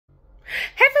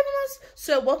Hey Fabulous!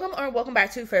 So welcome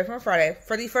back to Favorite from Friday.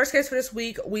 For the first case for this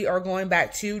week, we are going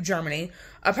back to Germany.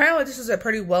 Apparently this is a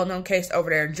pretty well-known case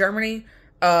over there in Germany.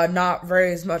 Not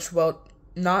very as well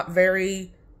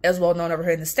known over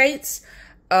here in the States.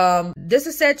 This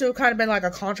is said to have kind of been like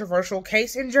a controversial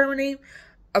case in Germany.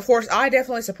 Of course, I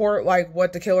definitely support like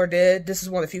what the killer did. This is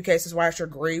one of the few cases where I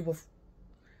actually agree with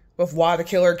why the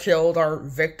killer killed our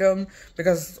victim,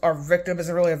 because our victim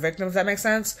isn't really a victim, if that makes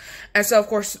sense. And so, of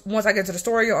course, once I get to the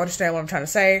story, you'll understand what I'm trying to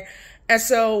say. And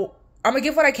so, I'm going to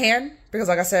give what I can, because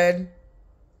like I said,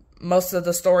 most of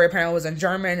the story apparently was in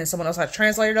German, and someone else had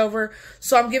translated over.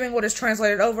 So, I'm giving what is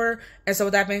translated over. And so,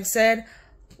 with that being said,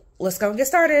 let's go and get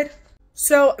started.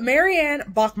 So, Marianne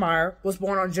Bachmeier was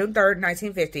born on June 3rd,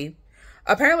 1950.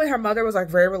 Apparently, her mother was, like,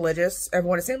 very religious, and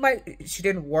when it seemed like she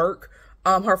didn't work,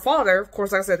 her father, of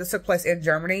course, like I said, this took place in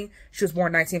Germany. She was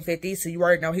born in 1950, so you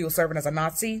already know he was serving as a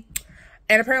Nazi.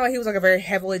 And apparently he was like a very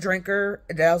heavily drinker.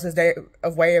 That was his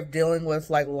way of dealing with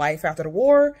like life after the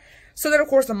war. So then, of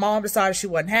course, the mom decided she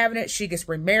wasn't having it. She gets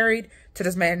remarried to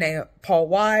this man named Paul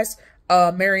Wise.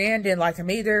 Marianne didn't like him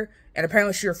either. And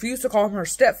apparently she refused to call him her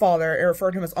stepfather and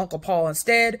referred to him as Uncle Paul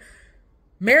instead.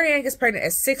 Marianne gets pregnant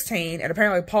at 16, and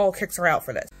apparently Paul kicks her out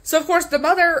for this. So, of course, the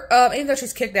mother, even though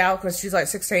she's kicked out because she's like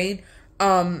 16,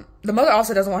 the mother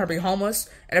also doesn't want her to be homeless.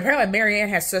 And apparently Marianne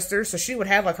has sisters, so she would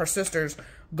have like her sisters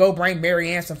go bring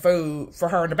Marianne some food for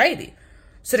her and the baby.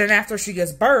 So then after she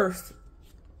gives birth,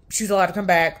 she's allowed to come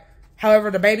back. However,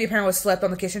 the baby apparently slept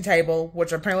on the kitchen table,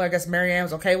 which apparently I guess Marianne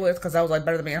was okay with, because that was like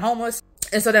better than being homeless.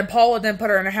 And so then Paul would then put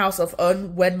her in a house of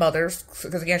unwed mothers,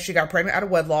 because again, she got pregnant out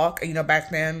of wedlock. And you know, back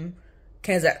then,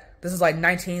 this is like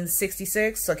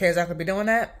 1966, so can't exactly be doing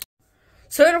that.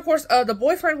 So then, of course, the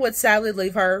boyfriend would sadly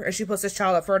leave her, and she puts this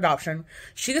child up for adoption.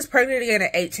 She gets pregnant again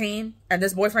at 18, and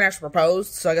this boyfriend actually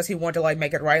proposed, so I guess he wanted to, like,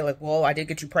 make it right. Like, well, I did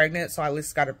get you pregnant, so I at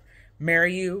least got to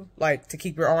marry you, like, to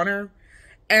keep your honor.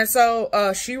 And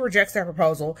so, she rejects that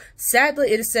proposal.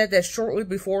 Sadly, it is said that shortly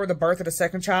before the birth of the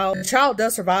second child, the child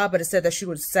does survive, but it said that she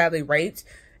was sadly raped.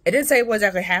 It didn't say what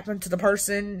exactly happened to the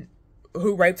person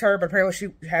who raped her, but apparently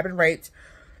she had been raped.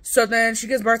 So then she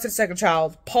gives birth to the second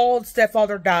child. Paul's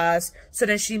stepfather dies. So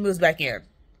then she moves back in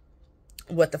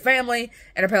with the family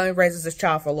and apparently raises this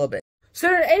child for a little bit. So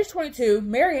then at age 22,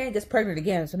 Marianne gets pregnant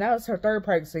again. So now it's her third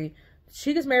pregnancy.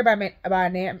 She gets married by a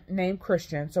man named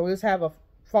Christian. So we just have a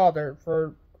father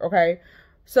okay.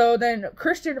 So then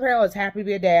Christian apparently is happy to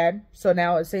be a dad. So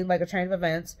now it seemed like a chain of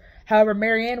events. However,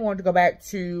 Marianne wanted to go back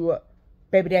to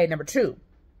baby daddy number 2.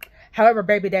 However,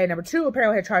 baby daddy number 2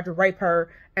 apparently had tried to rape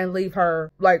her and leave her,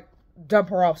 like, dump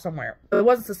her off somewhere. It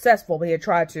wasn't successful, but he had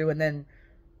tried to, and then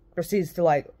proceeds to,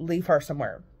 like, leave her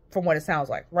somewhere, from what it sounds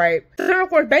like, right? So then, of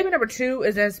course, baby number 2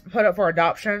 is then put up for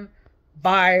adoption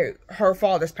by her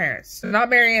father's parents. Not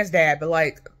Marianne's dad, but,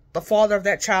 like, the father of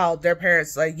that child, their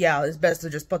parents, like, yeah, it's best to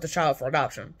just put the child for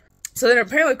adoption. So then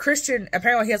apparently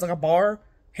he has, like, a bar.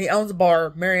 He owns a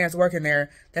bar. Marianne's working there.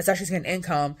 That's how she's getting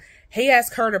income. He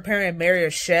asked her to apparently marry a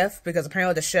chef, because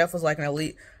apparently the chef was like an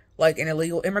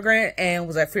illegal immigrant and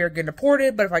was at fear of getting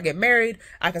deported. But if I get married,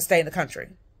 I can stay in the country.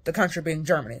 The country being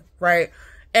Germany, right?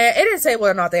 And it didn't say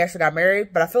whether or not they actually got married,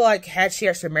 but I feel like had she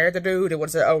actually married the dude, it would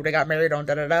have said, oh, they got married on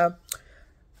da-da-da.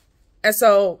 And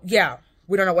so, yeah,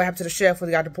 we don't know what happened to the chef when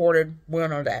he got deported. We don't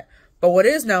know that. But what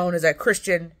is known is that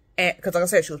Christian, because like I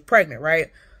said, she was pregnant,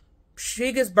 right?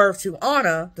 She gives birth to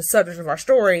Anna, the subject of our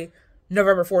story,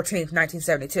 November 14th,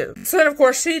 1972. So then, of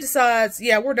course, she decides,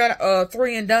 yeah, we're done,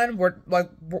 3 and done.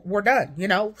 We're done, you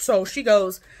know? So she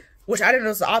goes, which I didn't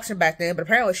know was an option back then, but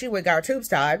apparently she went and got her tubes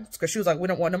tied, because she was like, we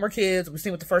don't want no more kids. We've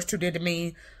seen what the first 2 did to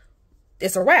me.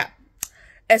 It's a wrap.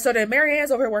 And so then Marianne's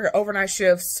over here working overnight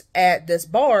shifts at this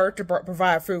bar to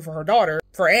provide food for her daughter,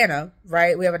 for Anna,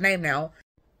 right? We have a name now.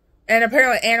 And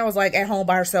apparently Anna was, like, at home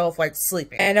by herself, like,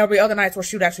 sleeping. And there'll be other nights where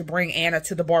she would actually bring Anna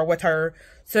to the bar with her.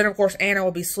 So then, of course, Anna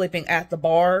will be sleeping at the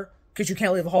bar, because you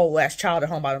can't leave a whole last child at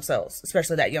home by themselves,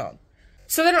 especially that young.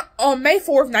 So then on May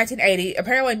 4th, 1980,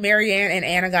 apparently Marianne and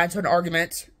Anna got into an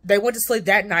argument. They went to sleep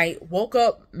that night, woke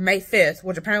up May 5th,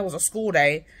 which apparently was a school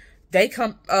day.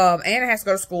 Anna has to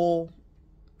go to school.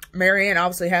 Marianne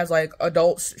obviously has, like,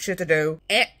 adult shit to do.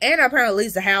 Anna apparently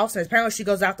leaves the house, and apparently she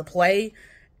goes out to play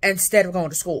instead of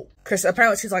going to school, because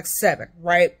apparently she's like 7,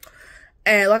 right?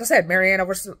 And like I said, Marianne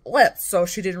overslept, so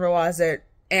she didn't realize that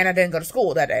Anna didn't go to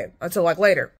school that day until like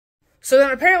later. So then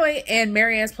apparently in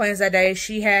Marianne's plans that day,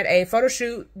 she had a photo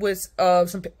shoot with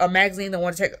a magazine that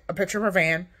wanted to take a picture of her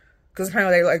van, because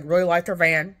apparently they like really liked her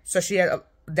van, so she had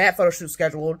that photo shoot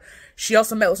scheduled. She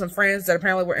also met with some friends that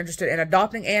apparently were interested in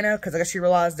adopting Anna, because I guess she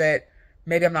realized that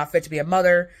maybe I'm not fit to be a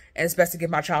mother, and it's best to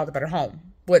give my child a better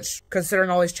home, which,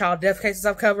 considering all these child death cases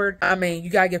I've covered, I mean,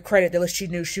 you gotta give credit that at least she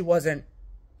knew she wasn't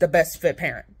the best fit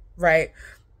parent, right?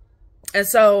 And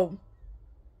so,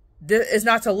 it's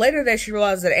not till later that she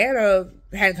realized that Anna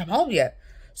hadn't come home yet.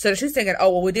 So she's thinking, oh,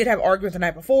 well, we did have an argument the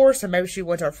night before, so maybe she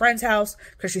went to her friend's house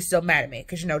because she's still mad at me.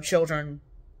 Because, you know, children,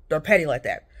 they're petty like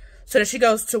that. So then she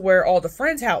goes to where all the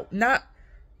friends' house, not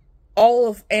all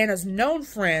of Anna's known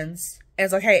friends, and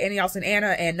it's like, hey, any of y'all seen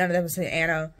Anna? And none of them have seen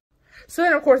Anna. So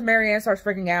then, of course, Marianne starts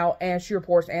freaking out, and she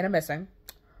reports Anna missing.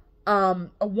 A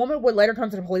woman would later come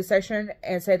to the police station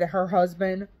and say that her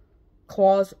husband,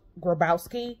 Klaus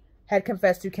Grabowski, had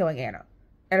confessed to killing Anna.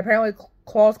 And apparently,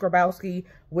 Klaus Grabowski,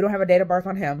 we don't have a date of birth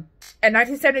on him. In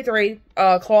 1973,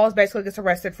 Klaus basically gets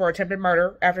arrested for attempted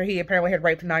murder after he apparently had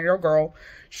raped a 9-year-old girl.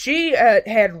 She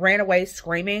had ran away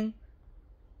screaming,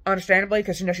 understandably,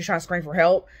 because, you know, she's trying to scream for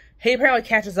help. He apparently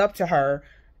catches up to her,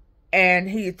 and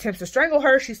he attempts to strangle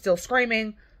her. She's still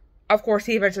screaming. Of course,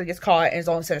 he eventually gets caught and is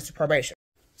only sentenced to probation.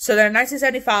 So then in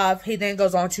 1975, he then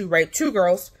goes on to rape 2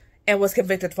 girls and was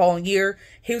convicted the following year.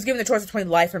 He was given the choice between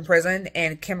life in prison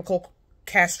and chemical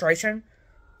castration.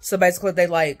 So basically, they,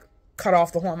 like, cut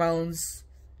off the hormones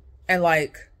and,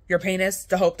 like, your penis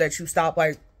to hope that you stop,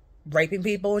 like, raping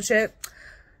people and shit.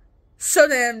 So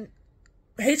then,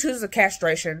 he chooses a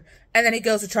castration, and then he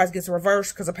goes to try to get the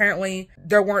reverse, because apparently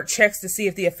there weren't checks to see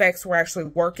if the effects were actually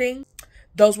working.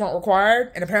 Those weren't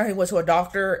required, and apparently he went to a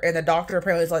doctor, and the doctor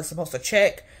apparently is, like, supposed to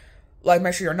check, like,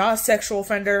 make sure you're not a sexual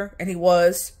offender, and he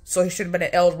was, so he shouldn't have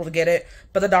been eligible to get it,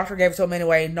 but the doctor gave it to him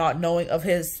anyway, not knowing of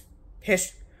his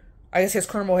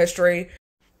criminal history.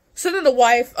 So then the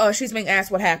wife, she's being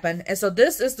asked what happened. And so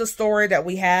this is the story that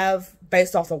we have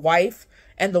based off the wife.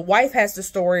 And the wife has the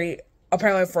story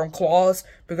apparently from Klaus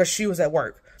because she was at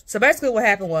work. So basically what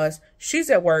happened was she's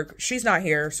at work. She's not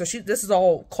here. So this is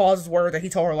all Klaus's word that he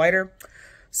told her later.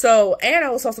 So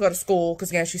Anna was supposed to go to school because,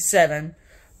 again, she's 7.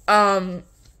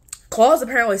 Klaus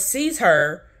apparently sees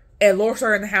her and lures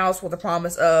her in the house with the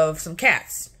promise of some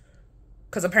cats.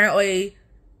 Because apparently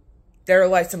there were,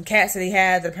 like, some cats that he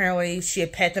had that apparently she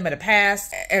had pet them in the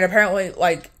past. And apparently,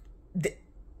 like,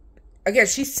 again,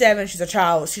 she's 7. She's a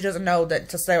child. She doesn't know that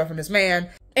to stay away from this man.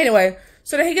 Anyway,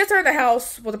 so then he gets her in the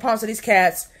house with the promise of these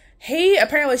cats. He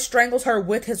apparently strangles her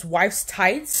with his wife's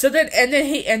tights. So then, and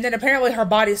then apparently her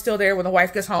body is still there when the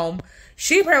wife gets home.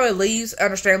 She apparently leaves,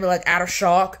 understandably, like, out of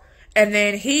shock. And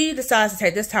then he decides to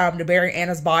take this time to bury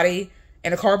Anna's body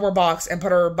in a cardboard box and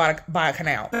put her by a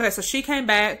canal. Okay, so she came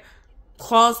back.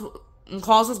 Klaus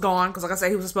was gone, because like I said,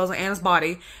 he was disposing of Anna's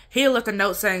body. He left a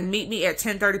note saying, meet me at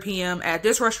 10:30 p.m. at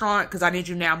this restaurant, because I need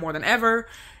you now more than ever.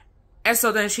 And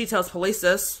so then she tells police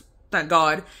this, thank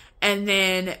God. And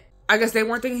then, I guess they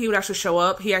weren't thinking he would actually show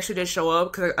up. He actually did show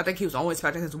up, because I think he was only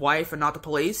expecting his wife and not the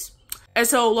police. And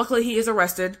so, luckily, he is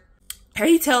arrested. And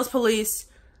he tells police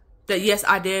that, yes,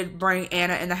 I did bring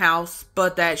Anna in the house,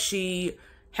 but that she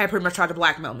had pretty much tried to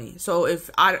blackmail me. So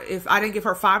if I didn't give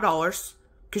her $5,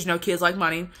 because, you know, kids like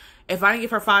money, if I didn't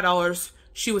give her $5,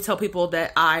 she would tell people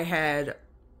that I had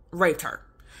raped her.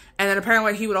 And then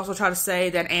apparently he would also try to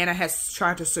say that Anna has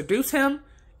tried to seduce him.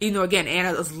 Even though, again,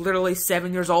 Anna is literally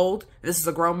 7 years old. This is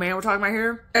a grown man we're talking about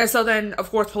here. And so then, of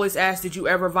course, police asked, did you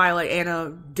ever violate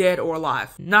Anna, dead or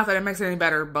alive? Not that it makes it any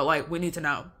better, but, like, we need to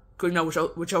know. Because, you know,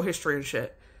 with your history and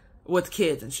shit. With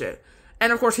kids and shit.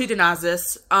 And, of course, he denies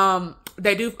this.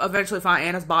 They do eventually find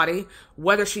Anna's body.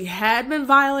 Whether she had been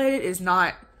violated is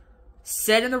not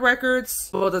said in the records.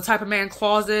 But the type of man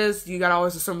Klaus is, you gotta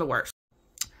always assume the worst.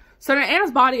 So then Anna's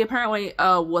body apparently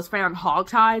was found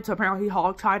hogtied. So apparently he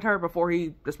hogtied her before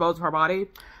he disposed of her body.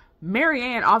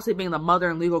 Marianne, obviously being the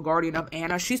mother and legal guardian of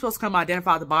Anna, she's supposed to come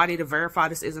identify the body to verify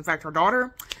this is in fact her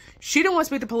daughter. She didn't want to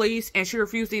speak to police, and she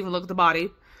refused to even look at the body.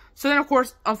 So then, of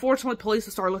course, unfortunately, police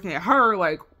will start looking at her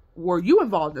like, were you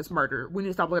involved in this murder? We need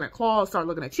to stop looking at Klaus, start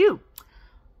looking at you.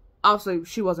 Obviously,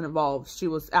 she wasn't involved. She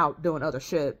was out doing other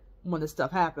shit when this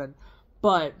stuff happened.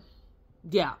 But,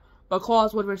 yeah. But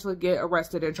Klaus would eventually get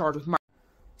arrested and charged with murder.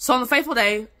 So on the fateful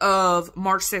day of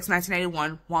March 6,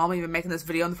 1981, while I'm even making this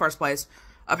video in the first place,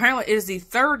 apparently it is the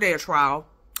 3rd day of trial.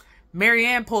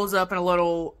 Marianne pulls up in a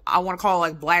little, I want to call it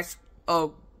like black,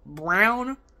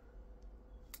 brown,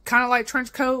 kind of like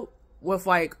trench coat with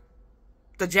like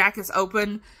the jacket's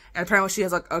open, and apparently she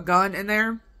has like a gun in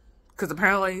there. Because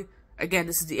apparently, again,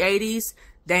 this is the 80s.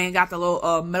 They ain't got the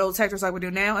little metal detectors like we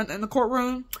do now in the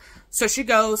courtroom. So she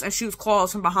goes and shoots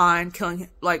Klaus from behind, killing him,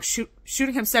 like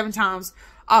shooting him 7 times.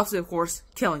 Obviously, of course,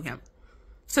 killing him.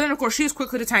 So then, of course, she's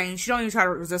quickly detained. She don't even try to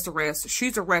resist arrest.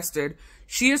 She's arrested.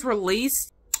 She is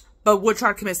released. but would try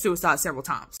to commit suicide several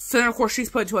times. So then, of course, she's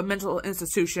put into a mental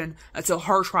institution until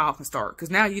her trial can start. Because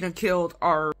now you done killed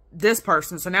this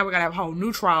person, so now we gotta have a whole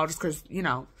new trial just because, you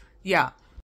know, yeah.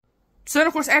 So then,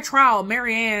 of course, at trial,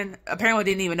 Marianne apparently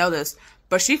didn't even know this,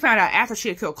 but she found out after she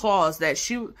had killed Claus that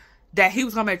he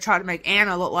was gonna try to make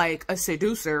Anna look like a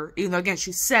seducer, even though, again,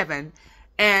 she's 7,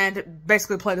 and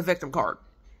basically play the victim card.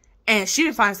 And she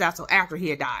didn't find this out until after he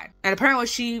had died. And apparently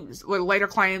she would later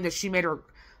claim that she made her,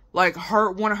 like,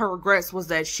 one of her regrets was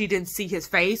that she didn't see his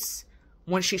face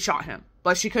when she shot him.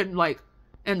 Like, she couldn't, like,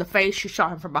 in the face, she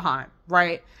shot him from behind,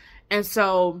 right? And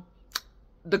so,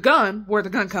 where'd the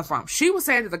gun come from? She was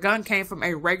saying that the gun came from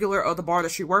a regular of the bar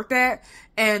that she worked at,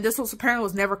 and this apparently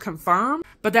was never confirmed,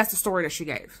 but that's the story that she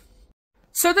gave.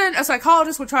 So then a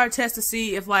psychologist would try to test to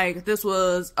see if, like, this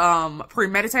was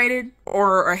premeditated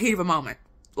or a heat of a moment.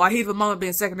 Like, heat of a moment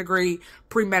being 2nd degree,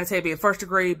 premeditated being 1st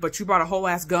degree, but you brought a whole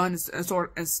ass gun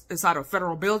inside of a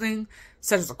federal building,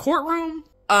 such as a courtroom.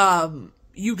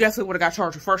 You definitely would have got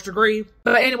charged with 1st degree.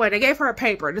 But anyway, they gave her a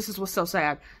paper. This is what's so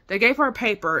sad. They gave her a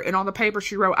paper, and on the paper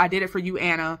she wrote, "I did it for you,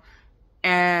 Anna."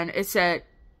 And it said,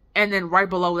 and then right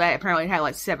below that, apparently it had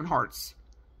like 7 hearts.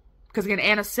 Because again,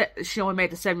 Anna she only made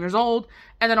it to 7 years old,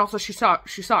 and then also she shot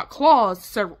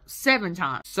Claus 7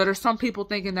 times. So there's some people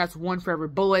thinking that's 1 for every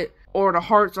bullet, or the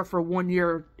hearts are for 1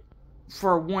 year,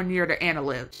 that Anna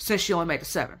lived, since she only made it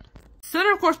 7. So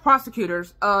then, of course,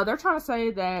 prosecutors, they're trying to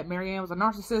say that Marianne was a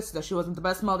narcissist, that she wasn't the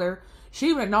best mother. She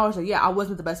even acknowledged that, yeah, I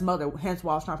wasn't the best mother, hence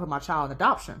why I was trying to put my child in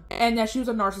adoption. And that she was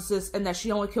a narcissist, and that she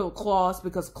only killed Claus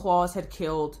because Claus had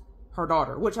killed her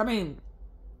daughter. Which, I mean,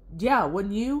 yeah,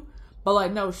 wouldn't you? But,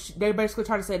 like, no, they basically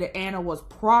try to say that Anna was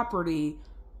property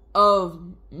of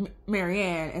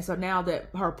Marianne, and so now that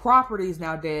her property is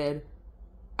now dead,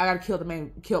 I gotta kill the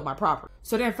man who killed my property.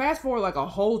 So then fast forward like a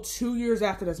whole 2 years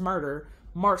after this murder,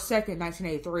 March 2nd,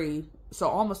 1983, so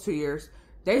almost 2 years,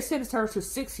 they sentenced her to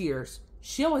 6 years.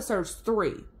 She only serves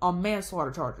 3 on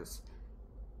manslaughter charges.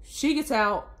 She gets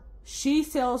out, she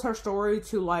sells her story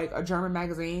to like a German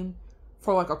magazine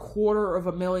for like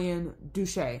 $250,000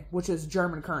 Duché, which is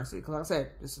German currency. Because like I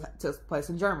said, this takes place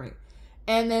in Germany.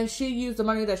 And then she used the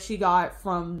money that she got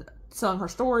from selling her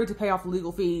story to pay off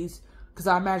legal fees. Because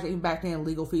I imagine even back then,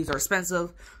 legal fees are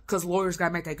expensive. Because lawyers got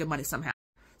to make that good money somehow.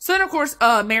 So then, of course,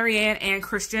 Marianne and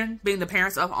Christian, being the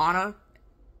parents of Anna,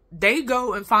 they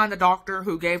go and find the doctor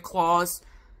who gave Claus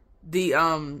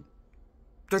the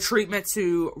treatment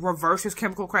to reverse his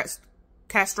chemical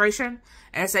castration,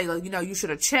 and say, like, you know, you should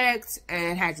have checked,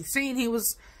 and had you seen he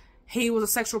was a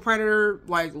sexual predator,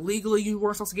 like, legally you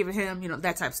weren't supposed to give it him, you know,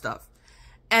 that type of stuff.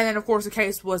 And then, of course, the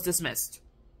case was dismissed.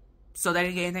 So they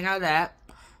didn't get anything out of that.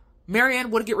 Marianne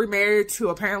would get remarried to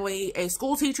apparently a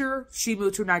school teacher. She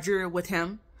moved to Nigeria with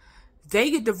him.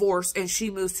 They get divorced, and she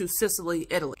moves to Sicily,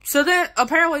 Italy. So then,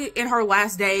 apparently, in her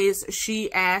last days, she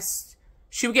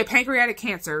would get pancreatic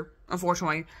cancer,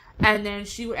 unfortunately, and then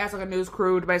she would ask, like, a news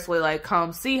crew to basically, like,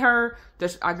 come see her,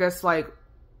 just, I guess, like,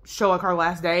 show, like, her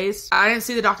last days. I didn't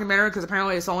see the documentary, because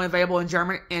apparently it's only available in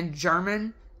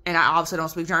German, and I obviously don't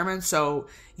speak German, so,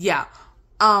 yeah.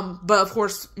 But, of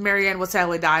course, Marianne would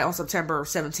sadly die on September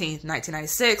 17th,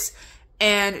 1996,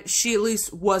 and she at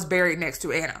least was buried next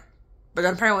to Anna. But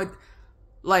then apparently,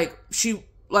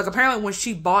 apparently when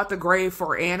she bought the grave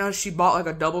for Anna, she bought,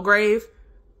 like, a double grave,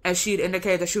 and she'd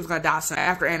indicated that she was going to die soon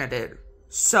after Anna did.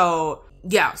 So,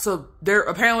 yeah, so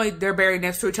they're buried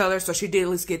next to each other, so she did at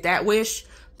least get that wish,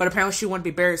 but apparently she wanted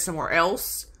to be buried somewhere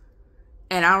else.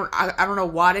 And I don't know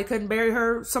why they couldn't bury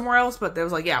her somewhere else, but they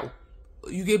was like, yeah,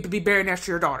 you get to be buried next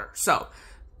to your daughter. So,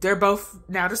 they're both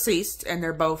now deceased, and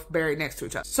they're both buried next to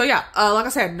each other. So, yeah, like I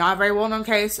said, not a very well-known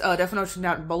case. Definitely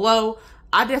note down below.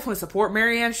 I definitely support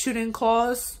Marianne shooting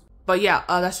Claus, but yeah,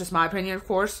 that's just my opinion, of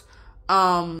course.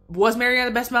 Was Marianne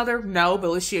the best mother? No, but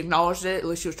at least she acknowledged it. At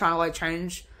least she was trying to, like,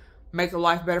 make the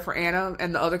life better for Anna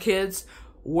and the other kids.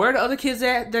 Where are the other kids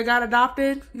at that got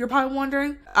adopted? You're probably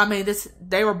wondering. I mean,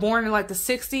 they were born in, like, the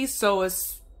 60s, so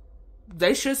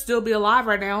they should still be alive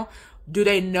right now. Do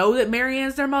they know that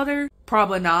Marianne's their mother?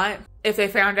 Probably not. If they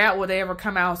found out, would they ever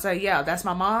come out and say, yeah, that's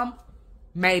my mom?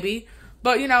 Maybe.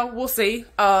 But, you know, we'll see.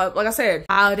 Like I said,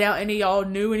 I doubt any of y'all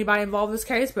knew anybody involved in this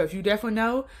case, but if you definitely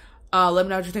know, let me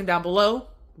know what you think down below.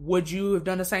 Would you have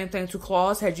done the same thing to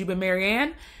Claus had you been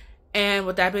Marianne? And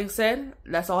with that being said,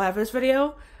 that's all I have for this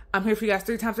video. I'm here for you guys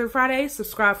 3 times every Friday.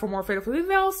 Subscribe for more fatal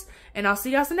emails, and I'll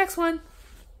see you guys in the next one.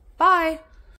 Bye!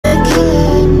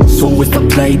 So if I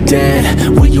play dead,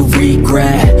 will you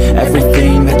regret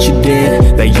everything that you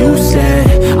did, that you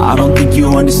said? I don't think you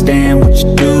understand what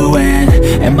you're doing,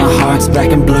 and my heart's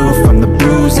black and blue from the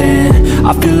bruising.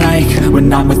 I feel like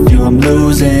when I'm with you I'm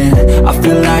losing. I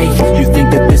feel like you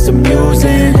think that this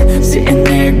amusing, sitting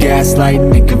there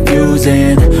gaslighting and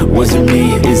confusing. Was it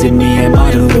me? Is it me? Am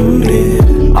I deluded?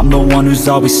 I'm the one who's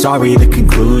always sorry, the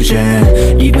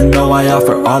conclusion, even though I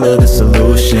offer all of the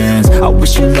solutions. I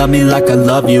wish you loved me like I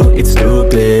love you, it's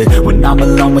stupid. When I'm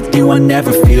alone with you I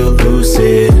never feel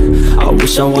lucid. I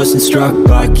wish I wasn't struck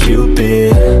by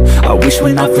Cupid. I wish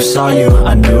when I first saw you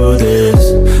I knew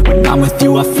this. When I'm with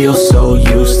you I feel so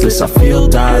useless, I feel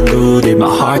diluted,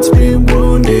 my heart's been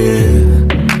wounded.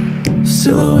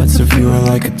 Silhouettes of you are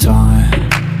like a taunt,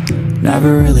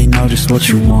 never really know just what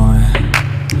you want.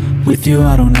 With you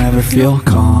I don't ever feel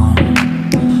calm,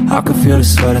 I can feel the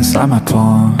sweat inside my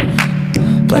palm.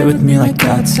 Play with me like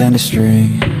cats and a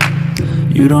string,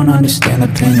 you don't understand the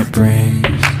pain it brings.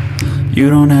 You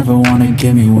don't ever wanna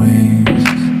give me wings,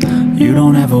 you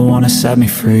don't ever wanna set me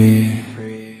free.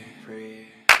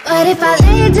 But if I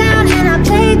lay down and I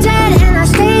play dead and I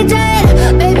stay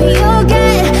dead, baby you'll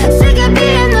get sick of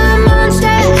being the monster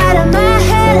out of my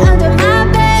head, under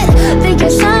my bed, thinking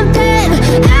something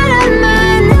out of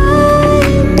my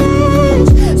nightmares.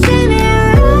 See me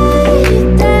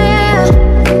right there.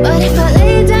 But if I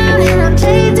lay down and I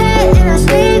play dead and I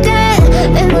stay dead,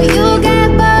 then will you get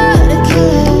bored of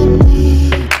killing me?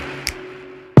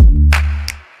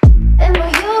 Then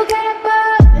will you get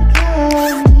bored of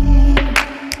killing me?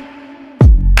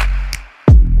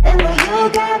 And will you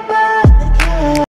get bored?